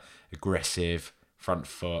defender, aggressive, front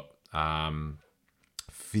foot,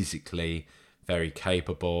 physically very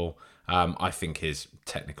capable. I think his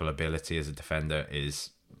technical ability as a defender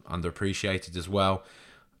is underappreciated as well.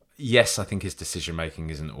 Yes, I think his decision-making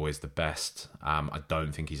isn't always the best. I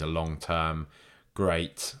don't think he's a long-term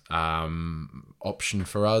great option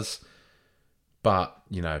for us. But,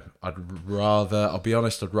 I'll be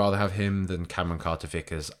honest, I'd rather have him than Cameron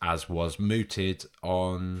Carter-Vickers, as was mooted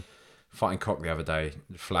on Fighting Cock the other day.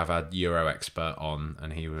 Flav had Euro expert on,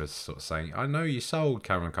 and he was sort of saying, I know you sold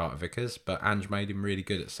Cameron Carter-Vickers, but Ange made him really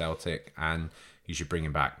good at Celtic, and you should bring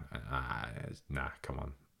him back. Nah, come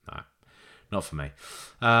on. Nah. Not for me.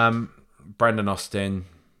 Brendan Austin,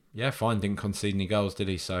 yeah, fine. Didn't concede any goals, did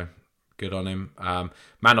he? So good on him.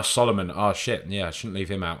 Manos Solomon, I shouldn't leave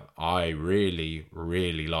him out. I really,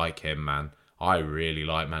 really like him, man. I really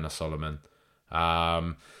like Manos Solomon. We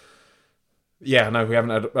haven't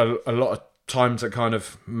had a lot of times that kind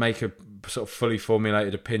of make a sort of fully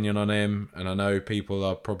formulated opinion on him, and I know people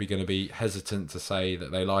are probably going to be hesitant to say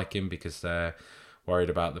that they like him because they're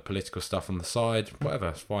worried about the political stuff on the side. Whatever,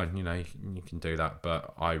 it's fine. You know, you can do that.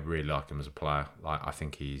 But I really like him as a player. Like, I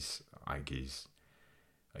think he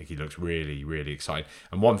looks really, really exciting.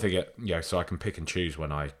 And one thing, so I can pick and choose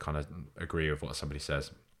when I kind of agree with what somebody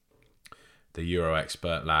says. The Euro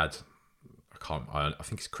expert lad, I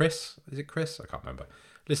think it's Chris. Is it Chris? I can't remember.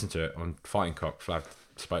 Listen to it on Fighting Cock. Flav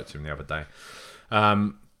spoke to him the other day.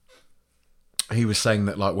 He was saying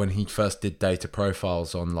that, like, when he first did data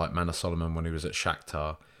profiles on, like, Manor Solomon when he was at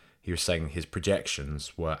Shakhtar, he was saying his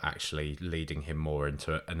projections were actually leading him more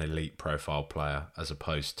into an elite profile player as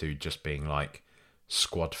opposed to just being, like,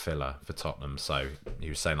 squad filler for Tottenham. So he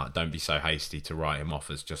was saying, like, don't be so hasty to write him off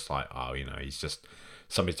as just like, oh, you know, he's just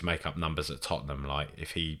somebody to make up numbers at Tottenham. Like,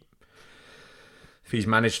 if he's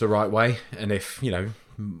managed the right way, and if, you know,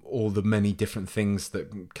 all the many different things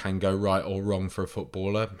that can go right or wrong for a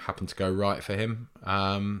footballer happen to go right for him,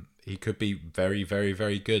 he could be very, very,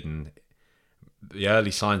 very good. And the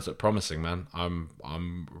early signs look promising, man.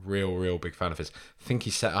 I'm real big fan of his. I think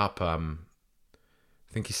he set up Lo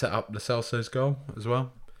Celso's goal as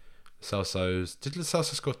well. Did Lo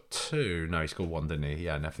Celso score 2? No, he scored 1, didn't he?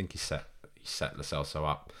 Yeah, and I think he set Lo Celso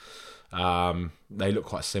up. They look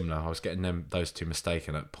quite similar. I was getting those two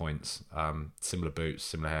mistaken at points. Similar boots,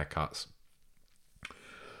 similar haircuts.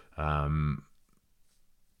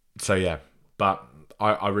 So yeah, but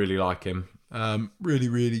I really like him. Really,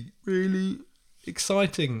 really, really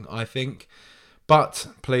exciting, I think. But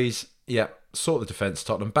please, sort the defence,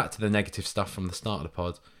 Tottenham. Back to the negative stuff from the start of the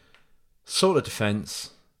pod. Sort the defence,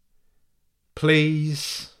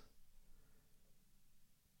 please.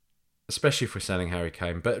 Especially if we're selling Harry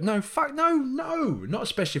Kane. But no, not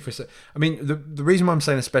especially if we're selling. I mean, the reason why I'm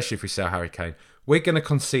saying especially if we sell Harry Kane, we're going to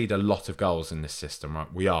concede a lot of goals in this system,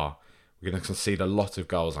 right? We are. We're going to concede a lot of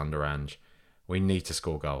goals under Ange. We need to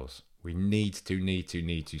score goals. We need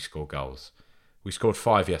to score goals. We scored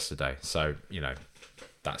 5 yesterday, so, you know,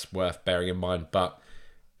 that's worth bearing in mind. But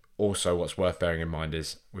also what's worth bearing in mind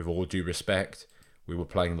is, with all due respect, we were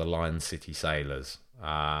playing the Lion City Sailors.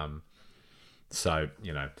 So,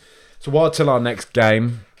 you know. So while till our next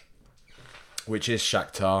game, which is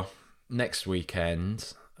Shakhtar, next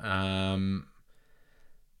weekend,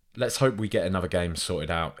 let's hope we get another game sorted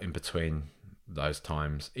out in between those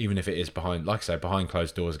times, even if it is behind, like I say, behind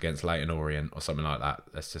closed doors against Leyton Orient or something like that.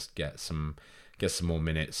 Let's just get some more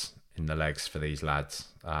minutes in the legs for these lads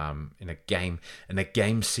in a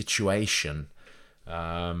game situation.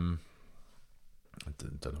 I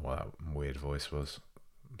don't know what that weird voice was.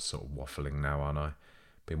 I'm sort of waffling now, aren't I?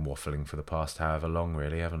 Been waffling for the past however long,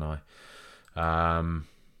 really, haven't I?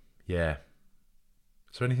 Yeah.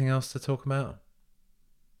 Is there anything else to talk about?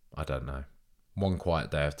 I don't know. One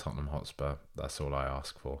quiet day of Tottenham Hotspur. That's all I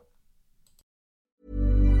ask for.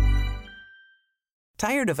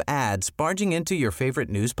 Tired of ads barging into your favorite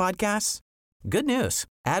news podcasts? Good news.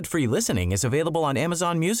 Ad-free listening is available on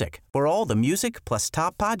Amazon Music for all the music plus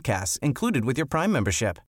top podcasts included with your Prime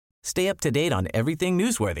membership. Stay up to date on everything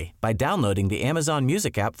newsworthy by downloading the Amazon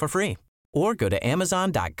Music app for free or go to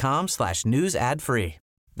amazon.com/news ad free.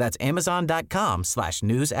 That's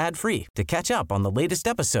amazon.com/news ad free to catch up on the latest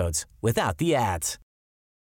episodes without the ads.